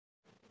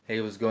Hey,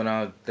 what's going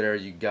on out there,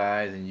 you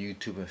guys, in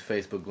YouTube and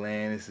Facebook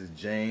land? This is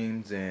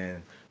James,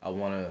 and I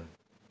want to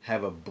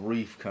have a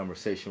brief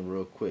conversation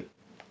real quick.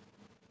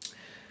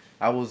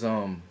 I was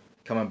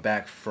coming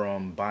back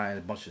from buying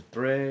a bunch of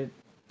thread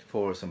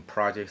for some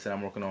projects that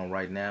I'm working on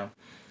right now,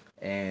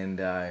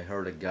 and I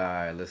heard a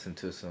guy listen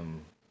to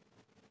some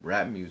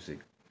rap music,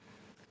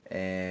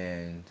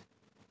 and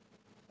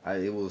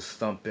it was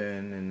thumping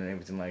and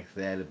everything like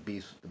that.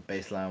 The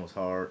bass line was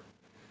hard,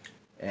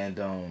 and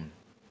I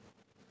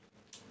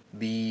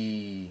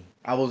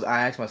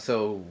asked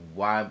myself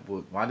why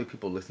do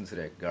people listen to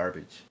that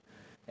garbage,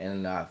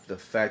 and the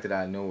fact that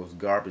I know it was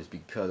garbage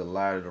because a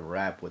lot of the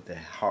rap with the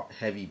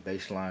heavy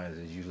bass lines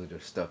is usually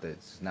the stuff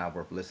that's not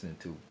worth listening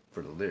to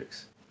for the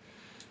lyrics,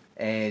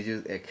 and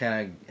it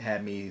kind of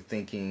had me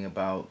thinking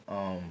about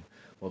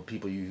what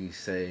people usually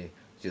say,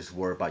 just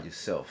worry about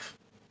yourself,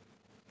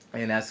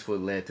 and that's what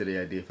led to the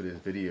idea for this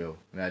video,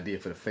 the idea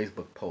for the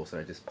Facebook post that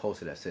I just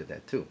posted. I said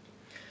that too,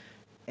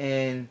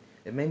 and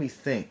it made me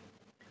think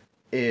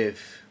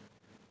if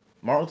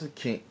Martin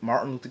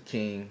Luther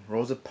King,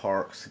 Rosa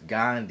Parks,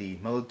 Gandhi,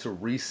 Mother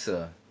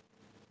Teresa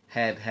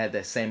had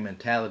that same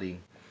mentality,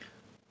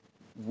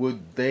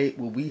 would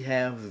we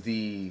have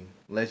the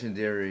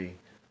legendary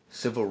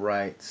civil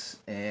rights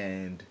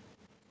and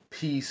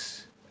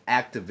peace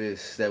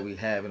activists that we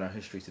have in our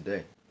history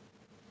today?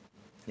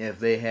 If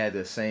they had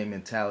the same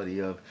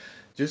mentality of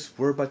just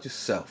worry about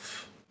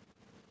yourself.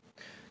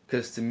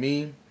 Because to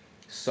me,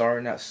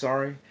 sorry not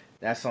sorry,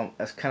 that's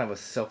kind of a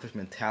selfish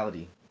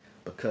mentality.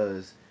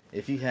 Because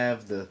if you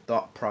have the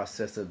thought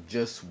process of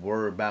just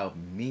worry about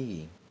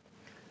me,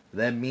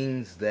 that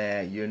means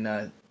that you're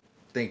not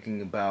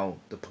thinking about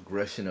the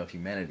progression of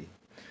humanity.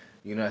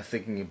 You're not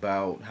thinking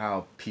about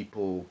how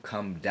people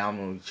come down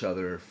on each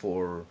other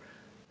for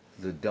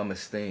the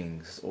dumbest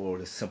things or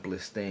the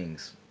simplest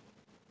things.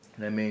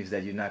 That means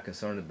that you're not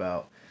concerned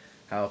about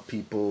how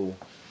people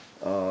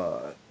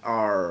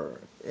are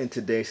in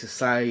today's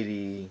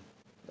society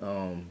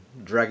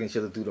dragging each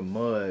other through the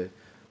mud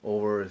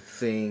over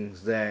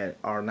things that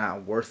are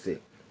not worth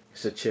it,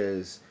 such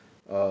as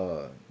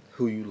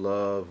who you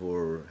love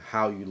or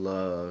how you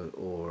love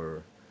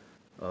or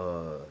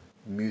uh,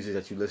 music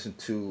that you listen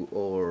to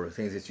or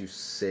things that you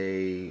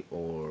say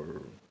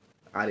or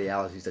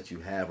ideologies that you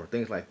have or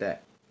things like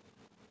that.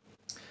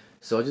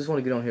 So I just want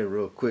to get on here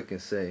real quick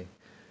and say,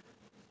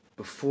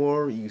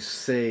 before you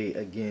say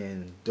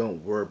again,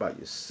 don't worry about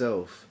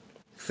yourself,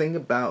 think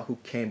about who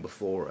came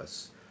before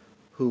us,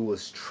 who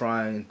was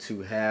trying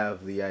to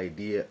have the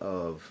idea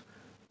of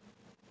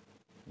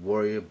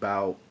worry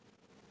about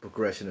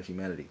progression of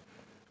humanity.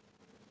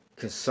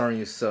 Concern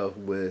yourself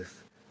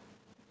with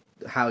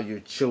how your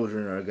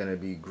children are going to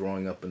be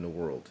growing up in the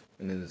world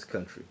and in this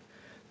country.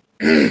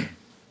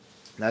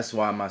 That's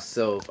why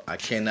myself, I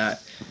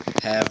cannot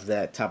have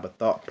that type of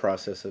thought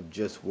process of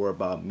just worry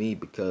about me,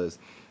 because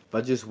if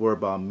I just worry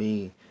about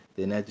me,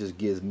 then that just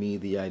gives me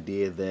the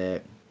idea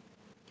that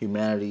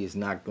humanity is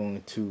not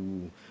going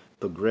to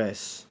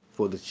progress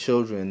for the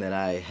children that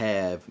I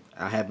have.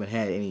 I haven't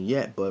had any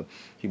yet, but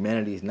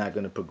humanity is not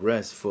going to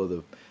progress for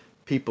the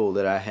people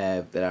that I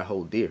have that I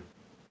hold dear.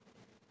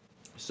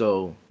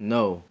 So,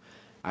 no,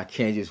 I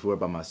can't just worry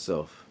about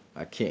myself.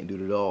 I can't do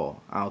it at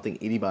all. I don't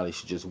think anybody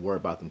should just worry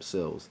about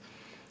themselves.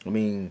 I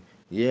mean,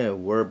 yeah,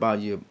 worry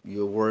about your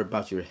worry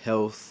about your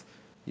health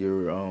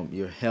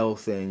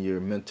and your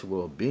mental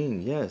well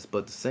being, yes, but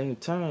at the same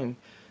time,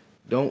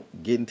 don't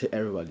get into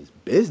everybody's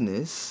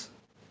business,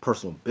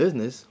 personal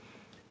business.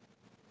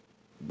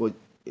 But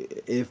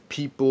if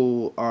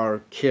people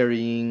are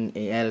carrying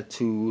an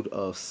attitude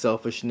of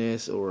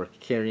selfishness or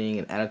carrying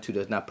an attitude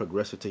that's not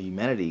progressive to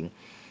humanity,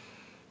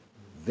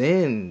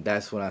 then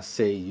that's when I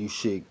say you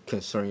should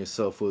concern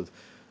yourself with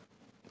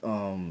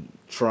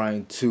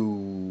trying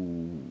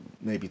to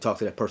maybe talk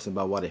to that person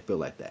about why they feel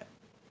like that.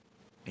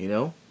 You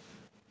know,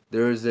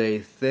 there is a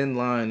thin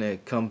line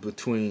that comes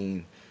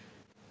between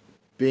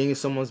being in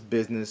someone's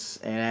business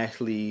and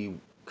actually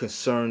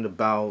concerned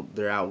about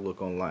their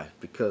outlook on life,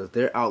 because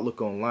their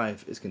outlook on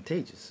life is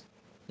contagious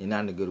and not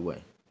in a good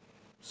way.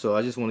 So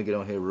I just want to get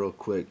on here real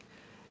quick,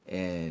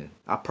 and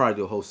I'll probably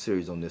do a whole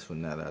series on this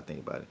one now that I think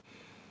about it.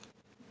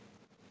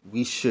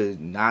 We should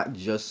not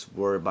just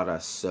worry about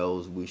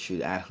ourselves. We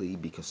should actually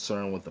be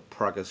concerned with the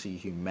progress of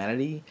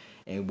humanity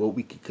and what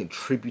we can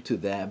contribute to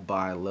that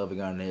by loving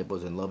our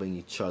neighbors and loving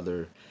each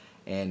other,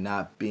 and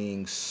not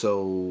being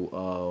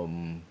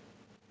so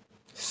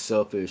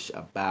selfish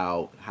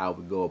about how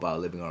we go about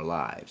living our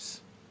lives.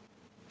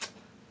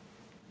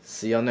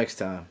 See y'all next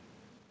time.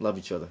 Love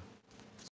each other.